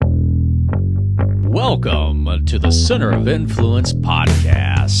Welcome to the Center of Influence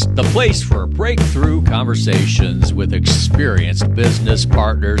podcast, the place for breakthrough conversations with experienced business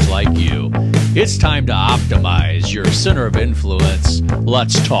partners like you. It's time to optimize your center of influence.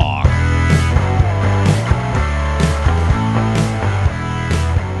 Let's talk.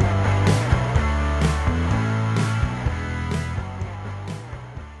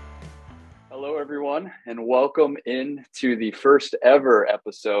 Hello, everyone, and welcome into the first ever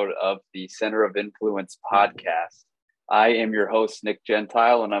episode of the Center of Influence podcast. I am your host, Nick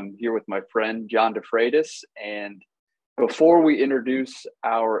Gentile, and I'm here with my friend, John DeFreitas. And before we introduce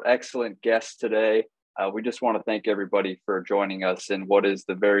our excellent guest today, we just want to thank everybody for joining us in what is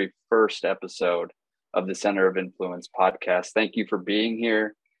the very first episode of the Center of Influence podcast. Thank you for being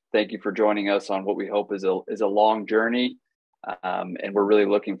here. Thank you for joining us on what we hope is a long journey. And we're really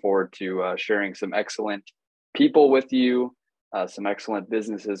looking forward to sharing some excellent people with you, some excellent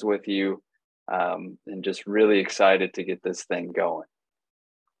businesses with you, and just really excited to get this thing going.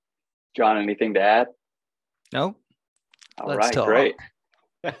 John, anything to add? No. All right, great.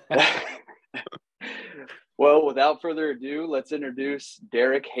 Well, without further ado, let's introduce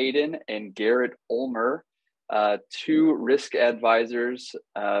Derek Hayden and Garrett Ulmer, two risk advisors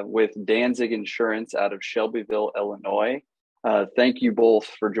with Danzig Insurance out of Shelbyville, Illinois. Thank you both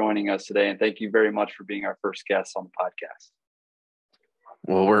for joining us today, and thank you very much for being our first guests on the podcast.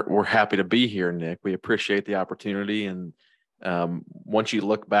 Well, we're happy to be here, Nick. We appreciate the opportunity, and once you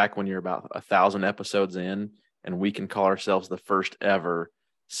look back when you're about 1,000 episodes in, and we can call ourselves the first ever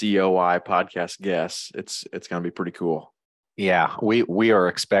COI podcast guests, it's going to be pretty cool. Yeah, we are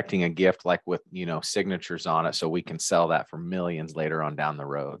expecting a gift like with, signatures on it so we can sell that for millions later on down the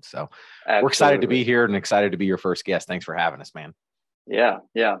road. So Absolutely. We're excited to be here and excited to be your first guest. Thanks for having us, man. Yeah.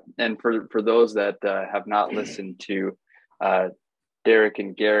 And for those that have not listened to Derek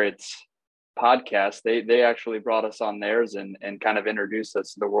and Garrett's podcast, they actually brought us on theirs and kind of introduced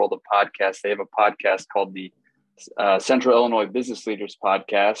us to the world of podcasts. They have a podcast called the Central Illinois Business Leaders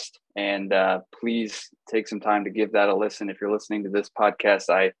Podcast, and please take some time to give that a listen. If you're listening to this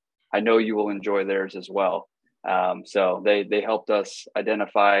podcast, I know you will enjoy theirs as well. So they helped us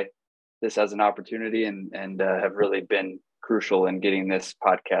identify this as an opportunity and have really been crucial in getting this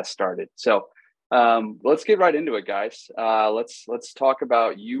podcast started. So let's get right into it, guys. Let's talk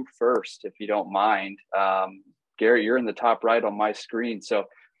about you first, if you don't mind. Garrett, you're in the top right on my screen, so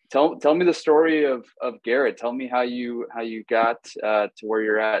Tell me the story of Garrett. Tell me how you got to where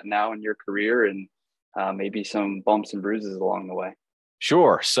you're at now in your career, and maybe some bumps and bruises along the way.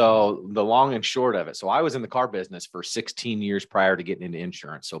 Sure. So the long and short of it. So I was in the car business for 16 years prior to getting into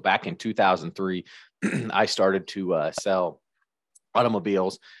insurance. So back in 2003, I started to sell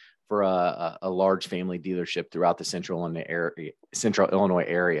automobiles for a large family dealership throughout the Central Illinois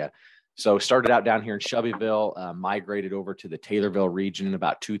area. So started out down here in Shelbyville, migrated over to the Taylorville region in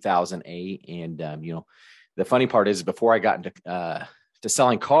about 2008. And, the funny part is before I got into to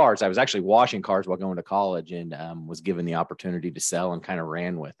selling cars, I was actually washing cars while going to college and was given the opportunity to sell and kind of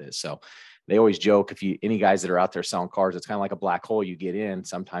ran with it. So they always joke, any guys that are out there selling cars, it's kind of like a black hole. You get in,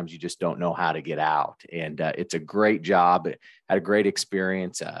 sometimes you just don't know how to get out. And it's a great job. It had a great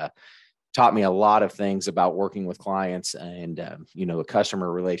experience. Taught me a lot of things about working with clients and, the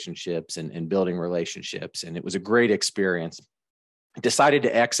customer relationships and building relationships. And it was a great experience. I decided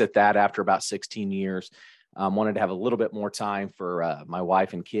to exit that after about 16 years. Wanted to have a little bit more time for my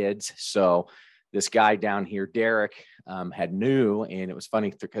wife and kids. So this guy down here, Derek, had knew, and it was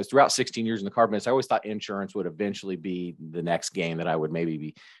funny because throughout 16 years in the car business, I always thought insurance would eventually be the next game that I would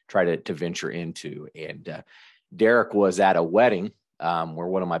maybe try to venture into. And Derek was at a wedding where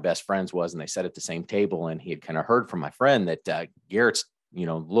one of my best friends was, and they sat at the same table, and he had kind of heard from my friend that Garrett's,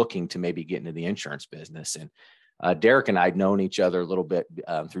 looking to maybe get into the insurance business. And Derek and I had known each other a little bit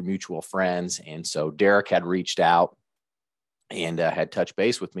through mutual friends. And so Derek had reached out and had touched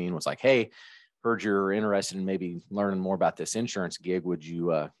base with me and was like, "Hey, heard you're interested in maybe learning more about this insurance gig. Would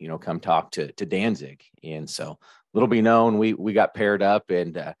you, come talk to Danzig?" And so little be known, we got paired up,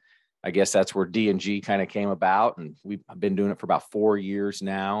 and I guess that's where D&G kind of came about, and I've been doing it for about 4 years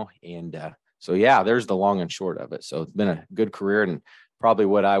now. And so, yeah, there's the long and short of it. So it's been a good career, and probably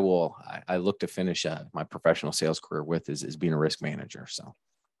what I look to finish my professional sales career with is being a risk manager. So.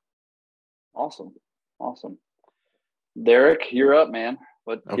 Awesome. Derek, you're up, man.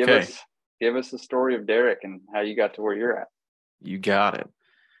 But okay. Give us the story of Derek and how you got to where you're at. You got it.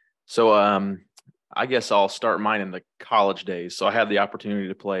 So, I guess I'll start mine in the college days. So I had the opportunity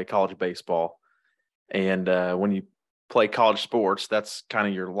to play college baseball. And when you play college sports, that's kind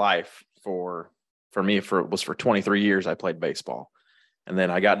of your life. For me, it was for 23 years I played baseball. And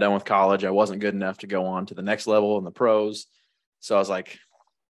then I got done with college. I wasn't good enough to go on to the next level in the pros. So I was like,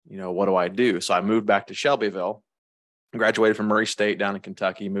 what do I do? So I moved back to Shelbyville, graduated from Murray State down in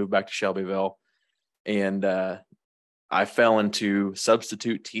Kentucky, moved back to Shelbyville. And I fell into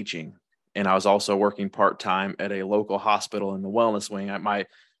substitute teaching. And I was also working part-time at a local hospital in the wellness wing.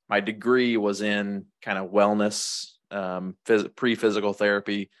 My degree was in kind of wellness, pre-physical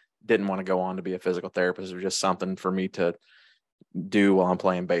therapy. Didn't want to go on to be a physical therapist. It was just something for me to do while I'm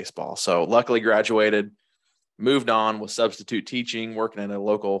playing baseball. So luckily graduated, moved on with substitute teaching, working in a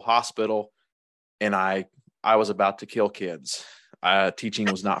local hospital. And I was about to kill kids.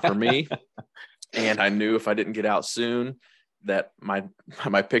 Teaching was not for me. And I knew if I didn't get out soon that my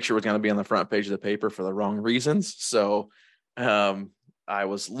picture was going to be on the front page of the paper for the wrong reasons. So I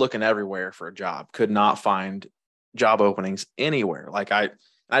was looking everywhere for a job, could not find job openings anywhere. Like I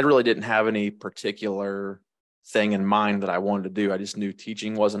really didn't have any particular thing in mind that I wanted to do. I just knew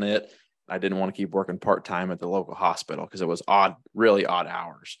teaching wasn't it. I didn't want to keep working part-time at the local hospital because it was really odd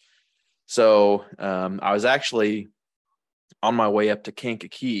hours. So I was actually on my way up to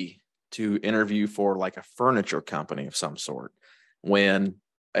Kankakee to interview for like a furniture company of some sort when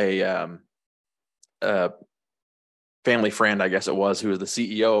a family friend, I guess it was, who was the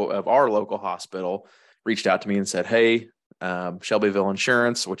CEO of our local hospital, reached out to me and said, hey, Shelbyville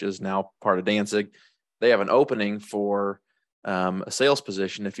Insurance, which is now part of Danzig, they have an opening for a sales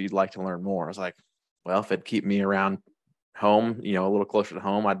position if you'd like to learn more. I was like, well, if it'd keep me around home, a little closer to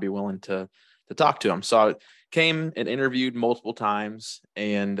home, I'd be willing to talk to them. So I came and interviewed multiple times.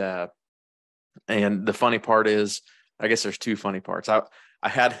 And the funny part is, I guess there's two funny parts.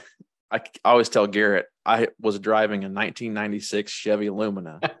 I always tell Garrett, I was driving a 1996 Chevy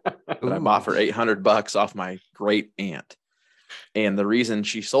Lumina that I bought for $800 off my great aunt. And the reason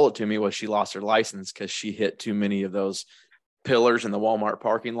she sold it to me was she lost her license because she hit too many of those pillars in the Walmart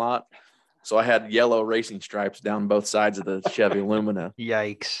parking lot. So I had yellow racing stripes down both sides of the Chevy Lumina.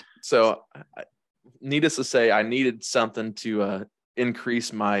 Yikes. So needless to say, I needed something to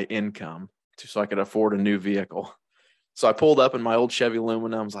increase my income so I could afford a new vehicle. So I pulled up in my old Chevy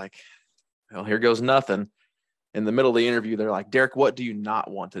Lumina. I was like, well, here goes nothing. In the middle of the interview, they're like, Derek, what do you not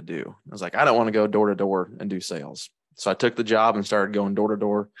want to do? I was like, I don't want to go door to door and do sales. So I took the job and started going door to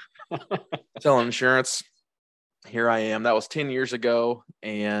door, selling insurance. Here I am. That was 10 years ago,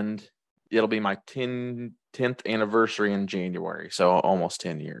 and it'll be my 10th anniversary in January. So almost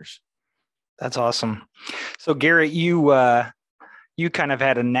 10 years. That's awesome. So Garrett, you kind of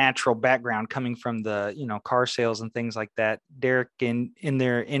had a natural background coming from the, car sales and things like that. Derek, in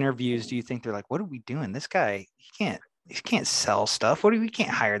their interviews, do you think they're like, what are we doing? This guy, he can't sell stuff. We can't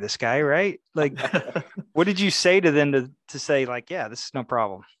hire this guy, right? Like, what did you say to them to say like, yeah, this is no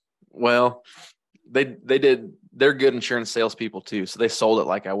problem? Well, they did. They're good insurance salespeople too. So they sold it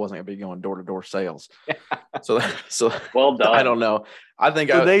like I wasn't going to be going door to door sales. So well done. I don't know. I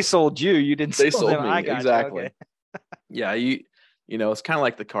think they sold you. You didn't. They sold sold them. me. Exactly. Okay. Yeah. It's kind of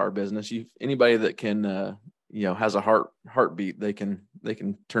like the car business. Anybody that can, has a heartbeat, they can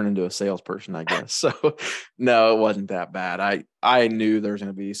turn into a salesperson, I guess. So no, it wasn't that bad. I knew there was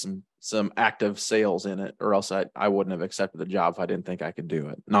going to be some active sales in it, or else I wouldn't have accepted the job if I didn't think I could do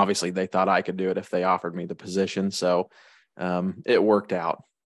it. And obviously they thought I could do it if they offered me the position. So it worked out.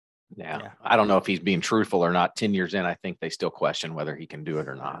 Yeah. I don't know if he's being truthful or not. 10 years in, I think they still question whether he can do it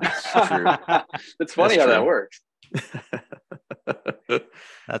or not. That's true. It's funny how that works.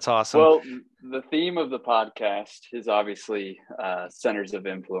 That's awesome. Well, the theme of the podcast is obviously centers of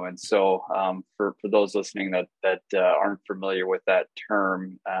influence. So for those listening that aren't familiar with that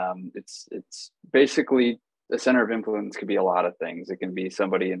term, it's basically a center of influence could be a lot of things. It can be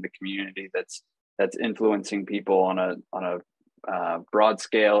somebody in the community that's influencing people on a broad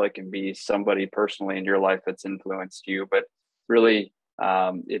scale. It can be somebody personally in your life that's influenced you, but really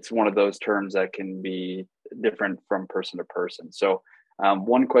it's one of those terms that can be different from person to person. So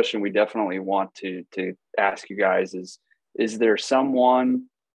one question we definitely want to ask you guys is there someone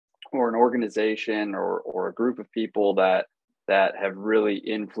or an organization or a group of people that have really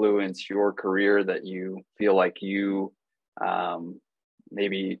influenced your career that you feel like you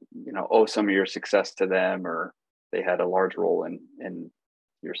maybe owe some of your success to them, or they had a large role in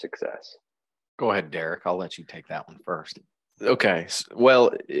your success? Go ahead, Derek. I'll let you take that one first. Okay.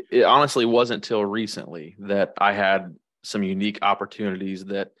 Well, it honestly wasn't until recently that I had some unique opportunities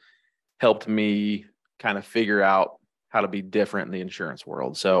that helped me kind of figure out how to be different in the insurance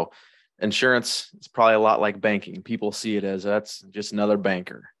world. So insurance is probably a lot like banking. People see it as that's just another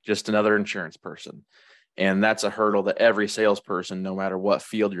banker, just another insurance person. And that's a hurdle that every salesperson, no matter what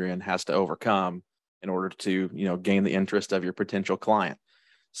field you're in, has to overcome in order to, gain the interest of your potential client.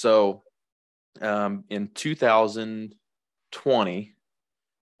 So in 2020,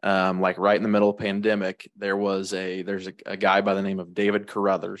 like right in the middle of the pandemic, there's a guy by the name of David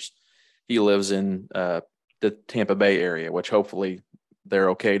Carruthers. He lives in the Tampa Bay area, which hopefully they're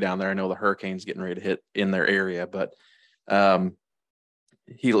okay down there. I know the hurricane's getting ready to hit in their area, but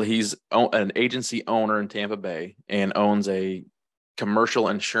he's an agency owner in Tampa Bay and owns a commercial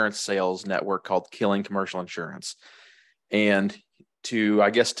insurance sales network called Killing Commercial Insurance. And to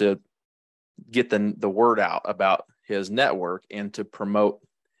get the word out about his network and to promote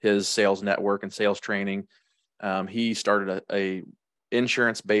his sales network and sales training, he started a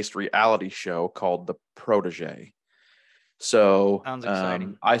insurance-based reality show called The Protege. So Sounds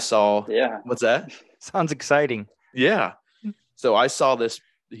exciting. I saw, what's that? Sounds exciting. Yeah. So I saw this,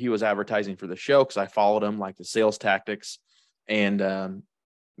 he was advertising for the show because I followed him, like the sales tactics. And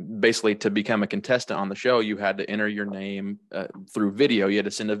basically to become a contestant on the show, you had to enter your name through video. You had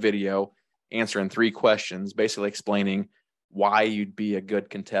to send a video answering 3 questions, basically explaining why you'd be a good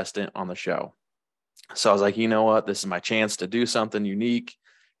contestant on the show. So I was like, you know what, this is my chance to do something unique.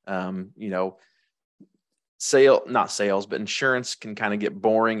 Not sales, but insurance can kind of get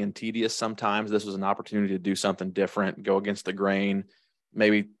boring and tedious sometimes. This was an opportunity to do something different, go against the grain,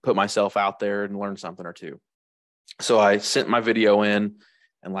 maybe put myself out there and learn something or two. So I sent my video in,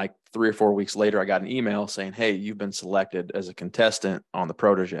 and like 3 or 4 weeks later, I got an email saying, hey, you've been selected as a contestant on The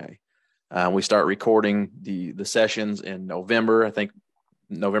Protege. We start recording the sessions in November. I think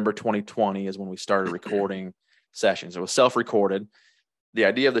November 2020 is when we started recording sessions. It was self-recorded. The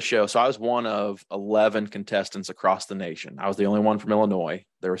idea of the show, so I was one of 11 contestants across the nation. I was the only one from Illinois.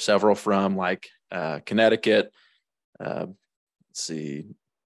 There were several from Connecticut,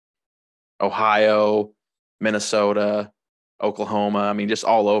 Ohio, Minnesota, Oklahoma. I mean, just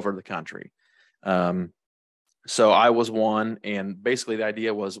all over the country. So I was one, and basically the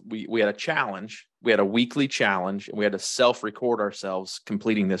idea was we had a challenge. We had a weekly challenge, and we had to self-record ourselves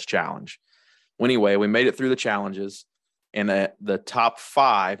completing this challenge. Well, anyway, we made it through the challenges, and at the top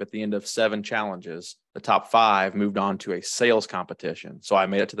 5 at the end of 7 challenges, the top 5 moved on to a sales competition. So I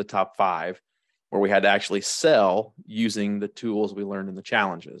made it to the top 5, where we had to actually sell using the tools we learned in the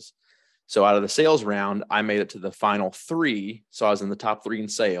challenges. So out of the sales round, I made it to the final 3. So I was in the top 3 in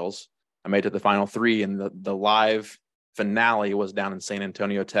sales. I made it to the final 3, and the live finale was down in San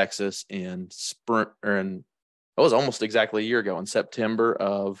Antonio, Texas it was almost exactly a year ago in September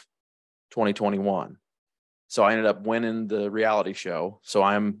of 2021. So I ended up winning the reality show. So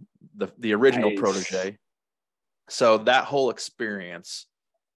I'm the original protege. So that whole experience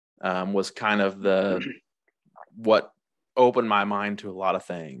was kind of what opened my mind to a lot of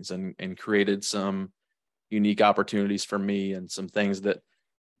things and created some unique opportunities for me and some things that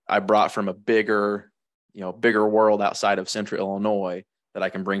I brought from a bigger world outside of Central Illinois that I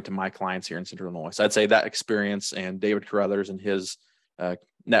can bring to my clients here in Central Illinois. So I'd say that experience and David Carruthers and his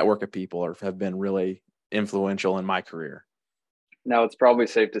network of people have been really influential in my career. Now, it's probably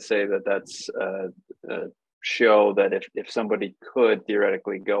safe to say that that's a show that if somebody could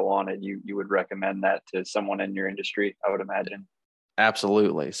theoretically go on it, you would recommend that to someone in your industry, I would imagine.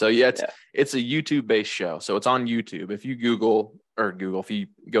 Absolutely. So it's a YouTube based show. So it's on YouTube. If you if you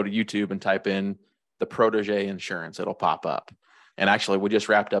go to YouTube and type in The Protege Insurance, it'll pop up. And actually, we just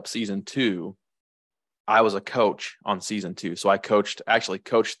wrapped up season 2. I was a coach on season 2. So I actually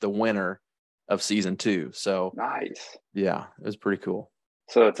coached the winner of season 2. So nice. Yeah, it was pretty cool.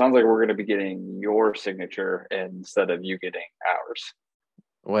 So it sounds like we're going to be getting your signature instead of you getting ours.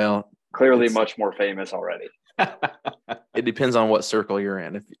 Well, clearly much more famous already. It depends on what circle you're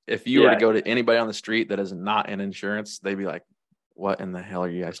in. If you were to go to anybody on the street that is not in insurance, they'd be like, what in the hell are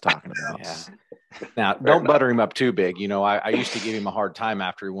you guys talking about? Yeah. Now, don't butter him up too big. I used to give him a hard time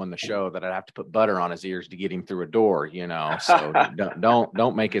after he won the show that I'd have to put butter on his ears to get him through a door, so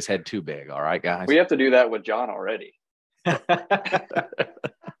don't make his head too big. All right, guys. We have to do that with John already.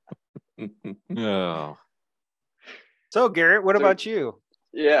 Oh. So Garrett, what about you?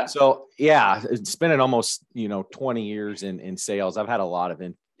 Yeah. So spending almost 20 years in sales, I've had a lot of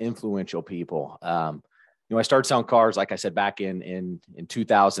influential people. I started selling cars, like I said, back in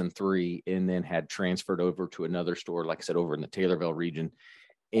 2003, and then had transferred over to another store, like I said, over in the Taylorville region.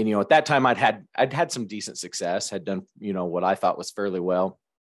 And at that time, I'd had some decent success, had done what I thought was fairly well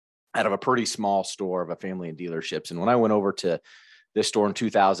out of a pretty small store of a family and dealerships. And when I went over to this store in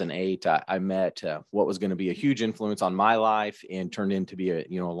 2008, I met what was going to be a huge influence on my life and turned into be a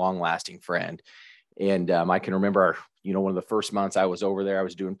long-lasting friend. And I can remember, one of the first months I was over there, I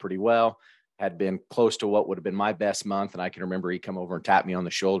was doing pretty well. had been close to what would have been my best month. And I can remember he come over and tapped me on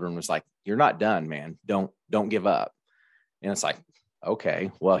the shoulder and was like, "You're not done, man. Don't give up." And it's like,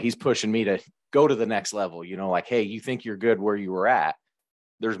 okay, well, he's pushing me to go to the next level, like, hey, you think you're good where you were at.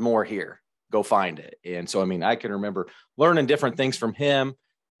 There's more here. Go find it. And so, I mean, I can remember learning different things from him,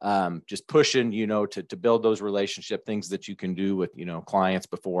 just pushing, to build those relationship things that you can do with, clients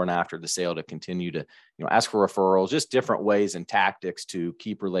before and after the sale to continue to, ask for referrals, just different ways and tactics to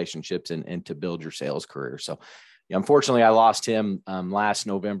keep relationships and to build your sales career. So unfortunately, I lost him last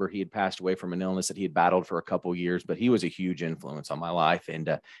November. He had passed away from an illness that he had battled for a couple of years, but he was a huge influence on my life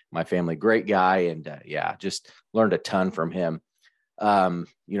and my family. Great guy. And just learned a ton from him.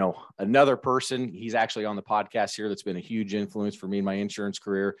 Another person, he's actually on the podcast here, that's been a huge influence for me in my insurance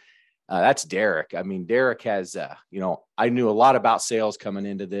career. That's Derek. I mean, Derek has, I knew a lot about sales coming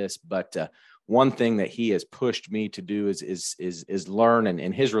into this, but one thing that he has pushed me to do is learn,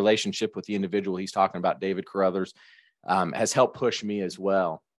 and his relationship with the individual he's talking about, David Carruthers, has helped push me as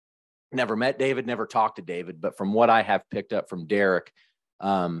well. Never met David, never talked to David, but from what I have picked up from Derek,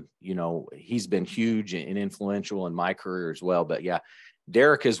 he's been huge and influential in my career as well. But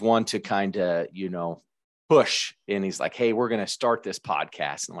Derek is one to kind of, push, and he's like, "Hey, we're going to start this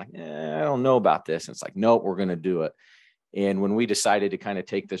podcast." And I'm like, I don't know about this. And it's like, nope, we're going to do it. And when we decided to kind of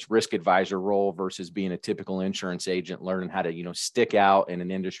take this risk advisor role versus being a typical insurance agent, learning how to, stick out in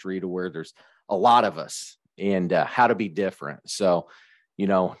an industry to where there's a lot of us and how to be different. So,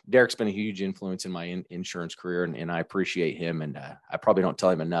 Derek's been a huge influence in my insurance career, and I appreciate him. And I probably don't tell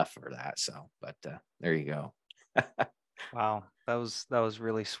him enough for that. So, but there you go. Wow. That was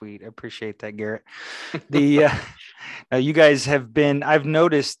really sweet. I appreciate that, Garrett. You guys have been, I've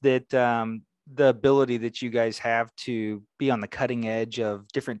noticed that the ability that you guys have to be on the cutting edge of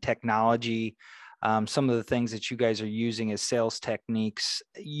different technology, some of the things that you guys are using as sales techniques,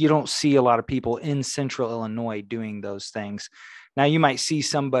 you don't see a lot of people in Central Illinois doing those things. Now, you might see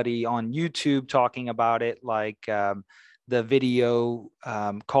somebody on YouTube talking about it, like the video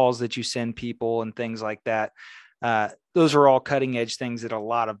calls that you send people and things like that. Those are all cutting edge things that a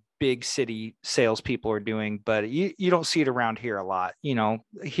lot of big city salespeople are doing, but you don't see it around here a lot.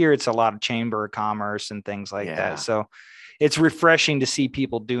 Here it's a lot of chamber of commerce and things like that. So it's refreshing to see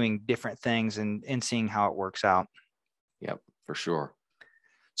people doing different things and seeing how it works out. Yep, for sure.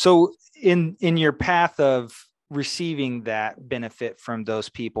 So in your path of receiving that benefit from those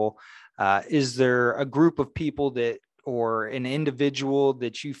people, is there a group of people or an individual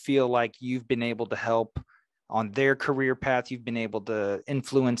that you feel like you've been able to help on their career path, you've been able to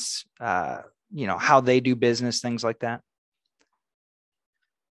influence, how they do business, things like that?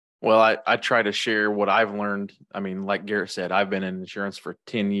 Well, I try to share what I've learned. I mean, like Garrett said, I've been in insurance for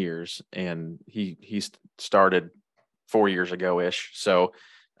 10 years and he started 4 years ago-ish. So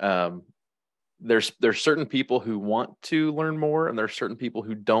there's certain people who want to learn more and there's certain people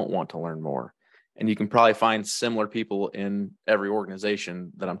who don't want to learn more. And you can probably find similar people in every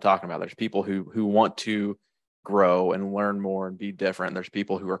organization that I'm talking about. There's people who want to grow and learn more and be different. There's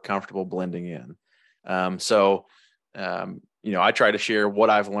people who are comfortable blending in. I try to share what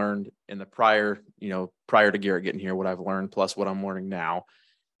I've learned in the prior to Garrett getting here, what I've learned plus what I'm learning now.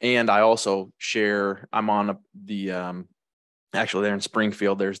 And I also share, I'm on actually there in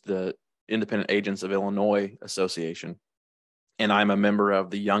Springfield, there's the Independent Agents of Illinois Association. And I'm a member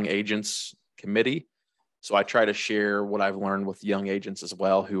of the Young Agents Committee. So I try to share what I've learned with young agents as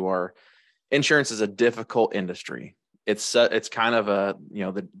well, insurance is a difficult industry. It's kind of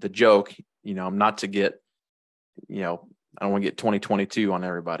the joke, not to get, I don't want to get 2022 on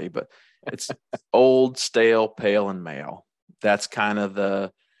everybody, but it's old, stale, pale, and male. That's kind of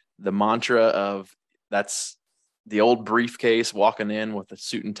the mantra of, that's the old briefcase walking in with a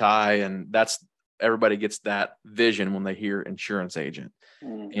suit and tie. And everybody gets that vision when they hear insurance agent.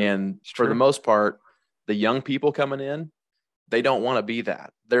 Mm-hmm. And for the most part, the young people coming in, they don't want to be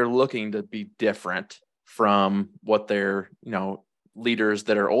that. They're looking to be different from what their, leaders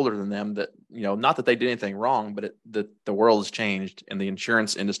that are older than them, that, not that they did anything wrong, but the world has changed and the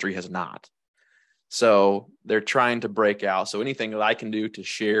insurance industry has not. So they're trying to break out. So anything that I can do to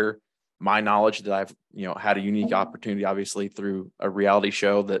share my knowledge that I've, had a unique opportunity, obviously through a reality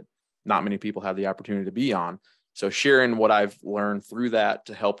show that not many people have the opportunity to be on. So sharing what I've learned through that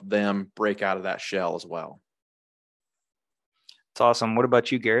to help them break out of that shell as well. It's awesome. What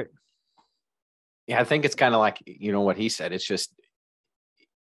about you, Garrett? Yeah, I think it's kind of like, what he said. It's just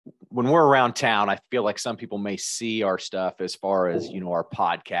when we're around town, I feel like some people may see our stuff as far as, our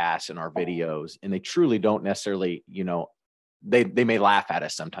podcasts and our videos, and they truly don't necessarily, they may laugh at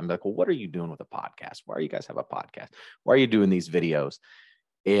us sometimes. Like, well, what are you doing with a podcast? Why do you guys have a podcast? Why are you doing these videos?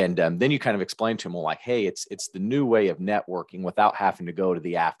 And then you kind of explain to them, well, like, hey, it's the new way of networking without having to go to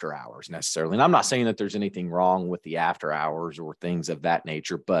the after hours necessarily. And I'm not saying that there's anything wrong with the after hours or things of that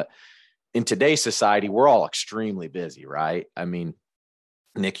nature, but in today's society, we're all extremely busy, right? I mean,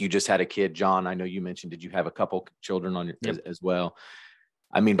 Nick, you just had a kid. John, I know you mentioned, did you have a couple children on your as well?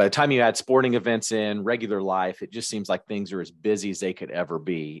 I mean, by the time you add sporting events in, regular life, it just seems like things are as busy as they could ever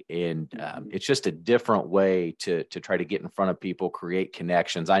be. And it's just a different way to try to get in front of people, create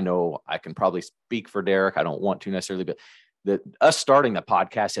connections. I know I can probably speak for Derek. I don't want to necessarily, but us starting the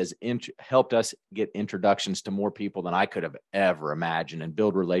podcast has helped us get introductions to more people than I could have ever imagined, and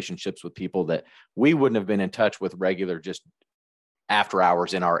build relationships with people that we wouldn't have been in touch with regular, just after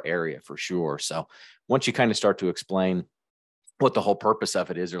hours in our area for sure. So once you kind of start to explain what the whole purpose of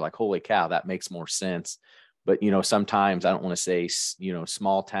it is, they're like, holy cow, that makes more sense. But, sometimes I don't want to say,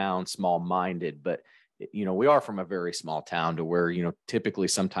 small town, small minded, but, we are from a very small town to where, typically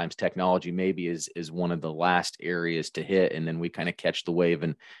sometimes technology maybe is one of the last areas to hit. And then we kind of catch the wave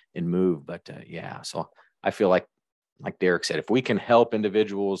and move. But so I feel like Derek said, if we can help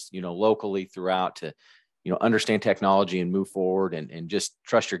individuals, locally throughout to, understand technology and move forward and just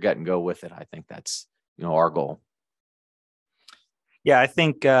trust your gut and go with it, I think that's, our goal. Yeah, I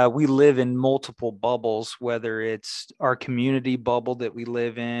think we live in multiple bubbles, whether it's our community bubble that we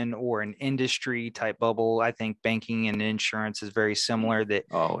live in or an industry type bubble. I think banking and insurance is very similar,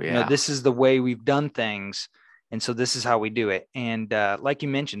 that, this is the way we've done things. And so this is how we do it. And like you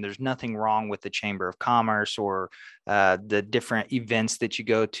mentioned, there's nothing wrong with the Chamber of Commerce or the different events that you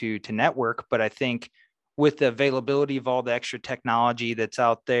go to network. But I think with the availability of all the extra technology that's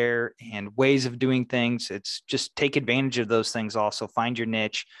out there and ways of doing things, it's just take advantage of those things. Also find your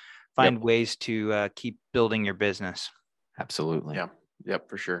niche, find ways to keep building your business. Absolutely. Yeah. Yep.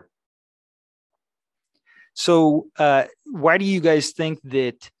 For sure. So why do you guys think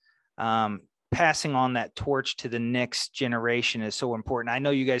that passing on that torch to the next generation is so important? I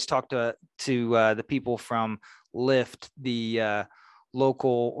know you guys talked to the people from Lyft, the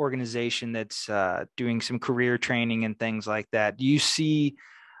local organization that's doing some career training and things like that. Do you see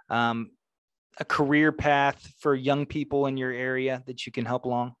a career path for young people in your area that you can help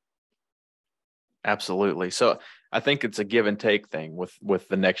along? Absolutely. So I think it's a give and take thing with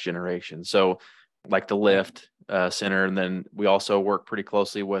the next generation. So like the Lyft Center, and then we also work pretty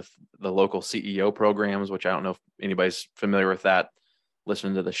closely with the local CEO programs, which I don't know if anybody's familiar with that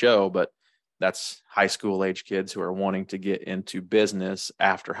listening to the show, but that's high school age kids who are wanting to get into business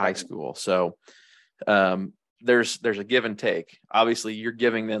after high school. So there's a give and take. Obviously, you're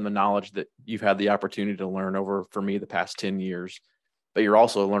giving them the knowledge that you've had the opportunity to learn over, for me, the past 10 years, but you're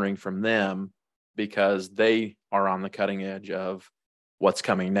also learning from them because they are on the cutting edge of what's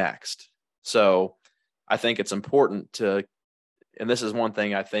coming next. So I think it's important to, and this is one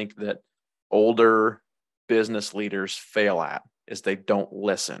thing I think that older business leaders fail at, is they don't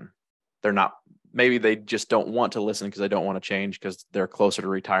listen. They're not, maybe they just don't want to listen because they don't want to change because they're closer to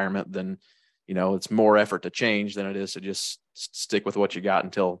retirement than, it's more effort to change than it is to just stick with what you got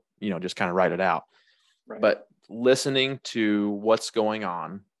until, just kind of write it out. Right. But listening to what's going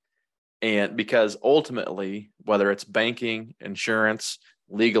on, and because ultimately, whether it's banking, insurance,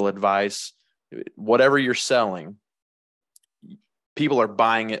 legal advice, whatever you're selling, people are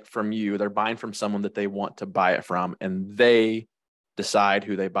buying it from you. They're buying from someone that they want to buy it from, and they decide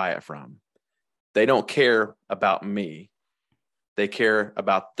who they buy it from. They don't care about me. They care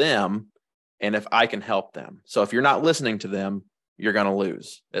about them and if I can help them. So if you're not listening to them, you're going to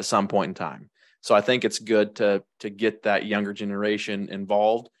lose at some point in time. So I think it's good to get that younger generation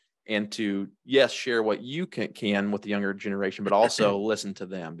involved and to, yes, share what you can with the younger generation, but also listen to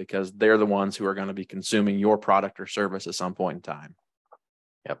them because they're the ones who are going to be consuming your product or service at some point in time.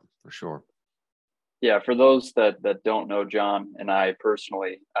 Yep, for sure. Yeah, for those that don't know John and I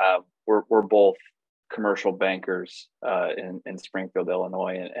personally, we're both commercial bankers in Springfield,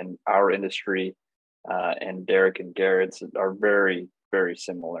 Illinois, and our industry and Derek and Garrett's are very, very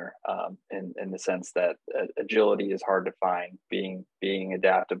similar in the sense that agility is hard to find. Being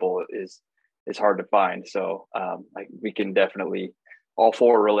adaptable is hard to find. So we can definitely all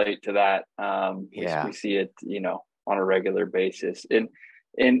four relate to that. We see it, on a regular basis.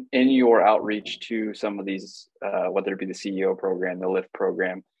 In your outreach to some of these, whether it be the CEO program, the Lyft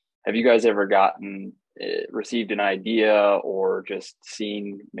program, have you guys ever received an idea or just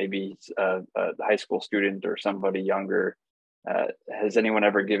seen maybe a high school student or somebody younger? Has anyone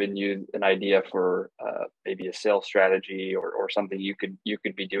ever given you an idea for maybe a sales strategy or something you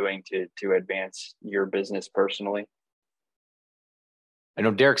could be doing to advance your business personally? I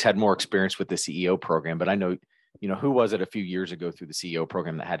know Derek's had more experience with the CEO program, but I know who was it a few years ago through the CEO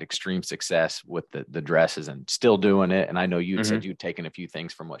program that had extreme success with the dresses and still doing it? And I know you'd said you'd taken a few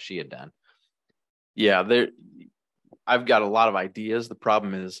things from what she had done. Yeah, I've got a lot of ideas. The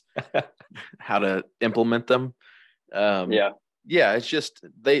problem is how to implement them. It's just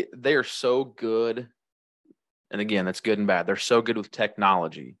they are so good. And again, that's good and bad. They're so good with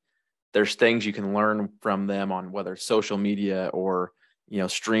technology. There's things you can learn from them on whether it's social media or,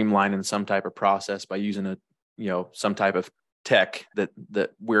 streamlining some type of process by using some type of tech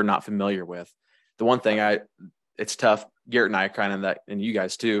that we're not familiar with. The one thing it's tough. Garrett and I are kind of that, and you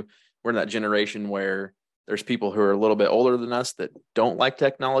guys too, we're in that generation where there's people who are a little bit older than us that don't like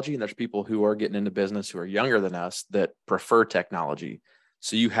technology. And there's people who are getting into business who are younger than us that prefer technology.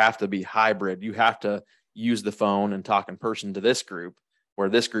 So you have to be hybrid. You have to use the phone and talk in person to this group, where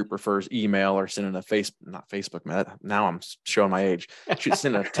this group prefers email or sending not Facebook, man. Now I'm showing my age. Should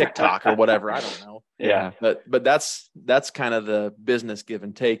send a TikTok or whatever. I don't know. Yeah. But that's kind of the business give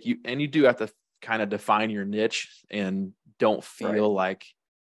and take. You do have to kind of define your niche and don't feel like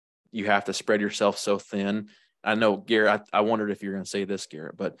you have to spread yourself so thin. I know, Garrett, I wondered if you're going to say this,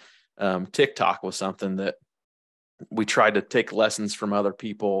 Garrett, but TikTok was something that we tried to take lessons from other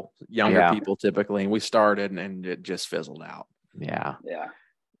people, younger people typically, and we started and it just fizzled out. Yeah.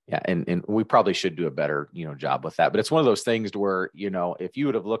 And we probably should do a better, job with that. But it's one of those things where, if you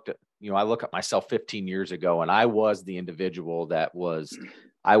would have looked at, I look at myself 15 years ago and I was the individual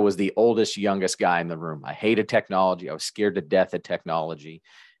I was the oldest, youngest guy in the room. I hated technology. I was scared to death of technology.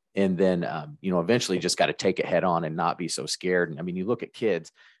 And then, eventually just got to take it head on and not be so scared. And I mean, you look at kids,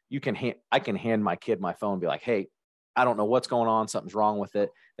 I can hand my kid my phone and be like, hey, I don't know what's going on. Something's wrong with it.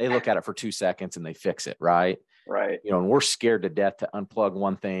 They look at it for 2 seconds and they fix it. Right. And we're scared to death to unplug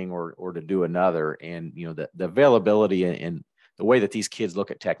one thing or to do another. And, the availability and the way that these kids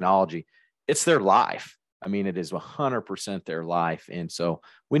look at technology, it's their life. I mean, it is 100% their life. And so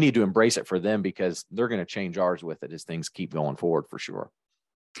we need to embrace it for them because they're going to change ours with it as things keep going forward for sure.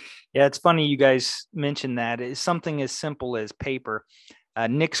 Yeah, it's funny you guys mentioned that. It's something as simple as paper.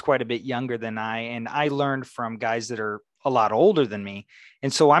 Nick's quite a bit younger than I, and I learned from guys that are a lot older than me.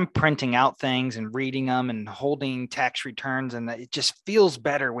 And so I'm printing out things and reading them and holding tax returns. And it just feels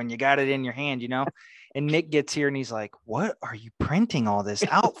better when you got it in your hand, And Nick gets here and he's like, what are you printing all this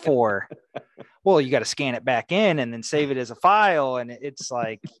out for? Well, you got to scan it back in and then save it as a file. And it's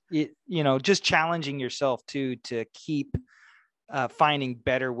like, just challenging yourself to keep finding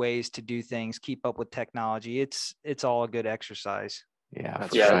better ways to do things, keep up with technology. It's all a good exercise. Yeah.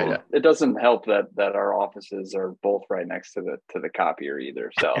 Right. It doesn't help that our offices are both right next to the copier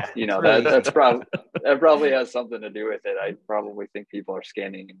either. So, that probably has something to do with it. I probably think people are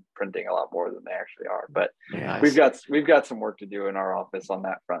scanning and printing a lot more than they actually are, but we've got some work to do in our office on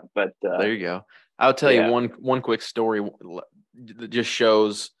that front, but there you go. I'll tell you one quick story that just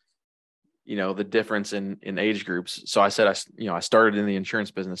shows, the difference in age groups. So I said, I started in the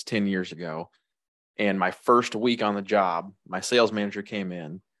insurance business 10 years ago. And my first week on the job, my sales manager came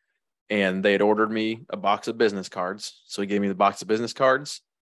in and they had ordered me a box of business cards. So he gave me the box of business cards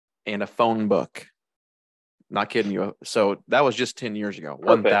and a phone book. Not kidding you. So that was just 10 years ago.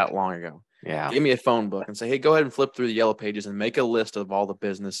 Wasn't that long ago. Yeah. Give me a phone book and say, hey, go ahead and flip through the yellow pages and make a list of all the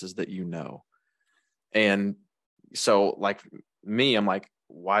businesses that you know. And so like me, I'm like,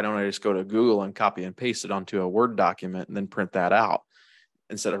 why don't I just go to Google and copy and paste it onto a Word document and then print that out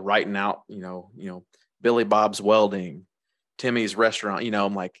instead of writing out, Billy Bob's Welding, Timmy's Restaurant,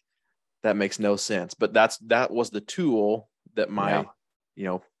 I'm like, that makes no sense. But that was the tool that my,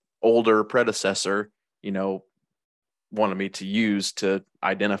 older predecessor, wanted me to use to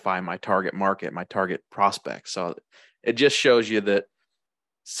identify my target market, my target prospects. So it just shows you that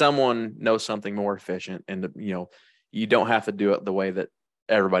someone knows something more efficient and, you don't have to do it the way that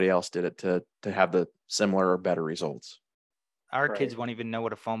everybody else did it to have the similar or better results. Our kids won't even know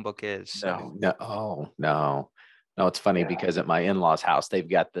what a phone book is. So. No. It's funny because at my in-laws' house, they've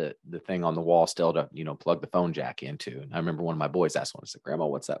got the thing on the wall still to, plug the phone jack into. And I remember one of my boys asked one, I said, Grandma,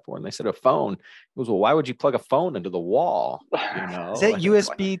 what's that for? And they said, a phone. He goes, well, why would you plug a phone into the wall? Is that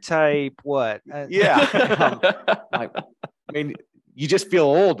USB type? What? I mean, you just feel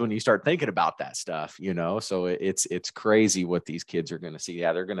old when you start thinking about that stuff, so it's crazy what these kids are going to see.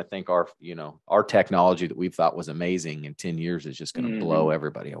 Yeah. They're going to think our technology that we thought was amazing in 10 years is just going to blow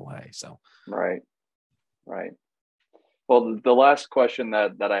everybody away. So, Right. Well, the last question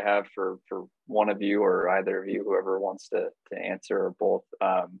that I have for one of you or either of you, whoever wants to answer or both,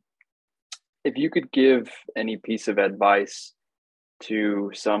 if you could give any piece of advice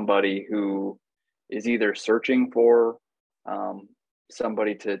to somebody who is either searching for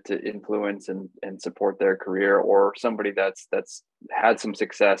somebody to influence and support their career, or somebody that's had some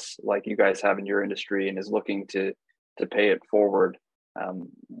success like you guys have in your industry and is looking to pay it forward,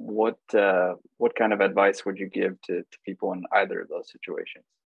 what kind of advice would you give to people in either of those situations?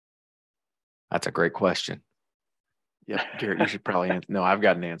 That's a great question. Yeah, Garrett, you should probably answer. No, I've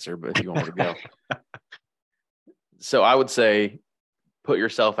got an answer, but if you want me to go. So I would say put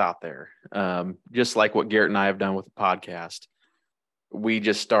yourself out there. Just like what Garrett and I have done with the podcast. We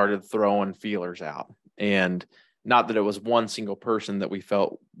just started throwing feelers out, and not that it was one single person that we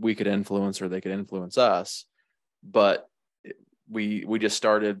felt we could influence or they could influence us, but we just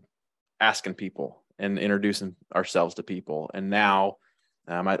started asking people and introducing ourselves to people. And now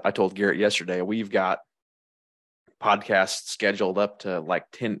I told Garrett yesterday, we've got podcasts scheduled up to like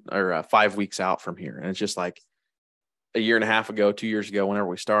 10 or 5 weeks out from here. And it's just like a year and a half ago, 2 years ago, whenever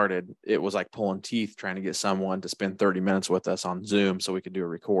we started, it was like pulling teeth trying to get someone to spend 30 minutes with us on Zoom so we could do a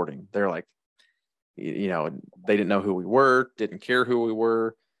recording. They're like, they didn't know who we were, didn't care who we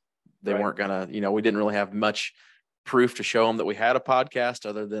were. They weren't going to, we didn't really have much proof to show them that we had a podcast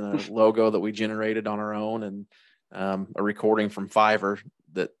other than a logo that we generated on our own and a recording from Fiverr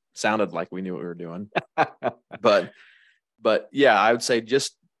that sounded like we knew what we were doing. But yeah, I would say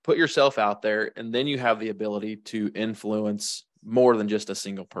just put yourself out there, and then you have the ability to influence more than just a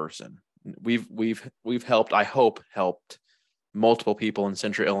single person. We've helped, I hope helped multiple people in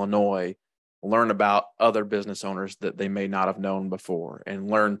Central Illinois learn about other business owners that they may not have known before, and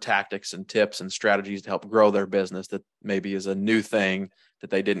learn tactics and tips and strategies to help grow their business that maybe is a new thing that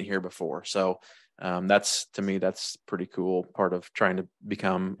they didn't hear before. So that's, to me, that's pretty cool part of trying to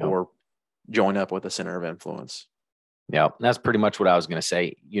become or join up with a center of influence. Yeah, that's pretty much what I was going to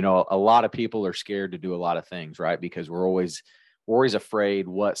say. A lot of people are scared to do a lot of things, right? Because we're always afraid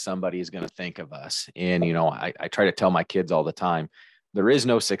what somebody is going to think of us. And, I try to tell my kids all the time, there is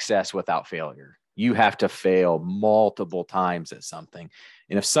no success without failure. You have to fail multiple times at something.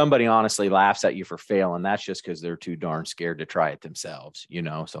 And if somebody honestly laughs at you for failing, that's just because they're too darn scared to try it themselves,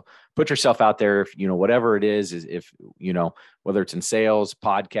 so put yourself out there. If, whatever it is if, whether it's in sales,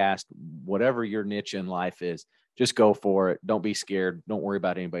 podcast, whatever your niche in life is, just go for it. Don't be scared. Don't worry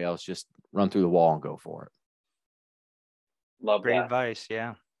about anybody else. Just run through the wall and go for it. Love Great that. advice.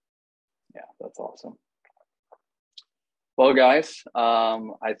 Yeah. Yeah, that's awesome. Well, guys,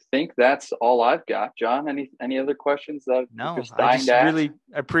 I think that's all I've got. John, any other questions that No, you're just I dying just to ask? really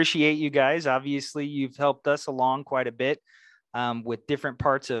appreciate you guys. Obviously, you've helped us along quite a bit with different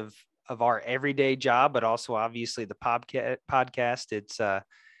parts of our everyday job, but also obviously the podcast.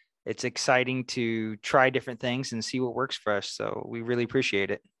 It's exciting to try different things and see what works for us. So we really appreciate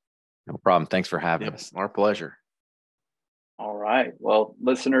it. No problem. Thanks for having us. Our pleasure. All right. Well,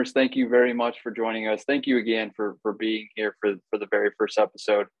 listeners, thank you very much for joining us. Thank you again for being here for the very first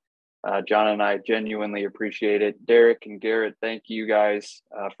episode. John and I genuinely appreciate it. Derek and Garrett, thank you guys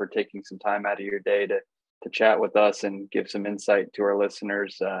for taking some time out of your day to chat with us and give some insight to our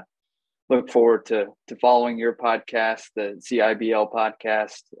listeners. Look forward to following your podcast, the CIBL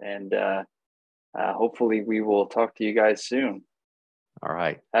podcast, and hopefully we will talk to you guys soon. All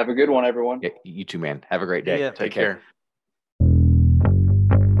right. Have a good one, everyone. Yeah, you too, man. Have a great day. Yeah. Take care.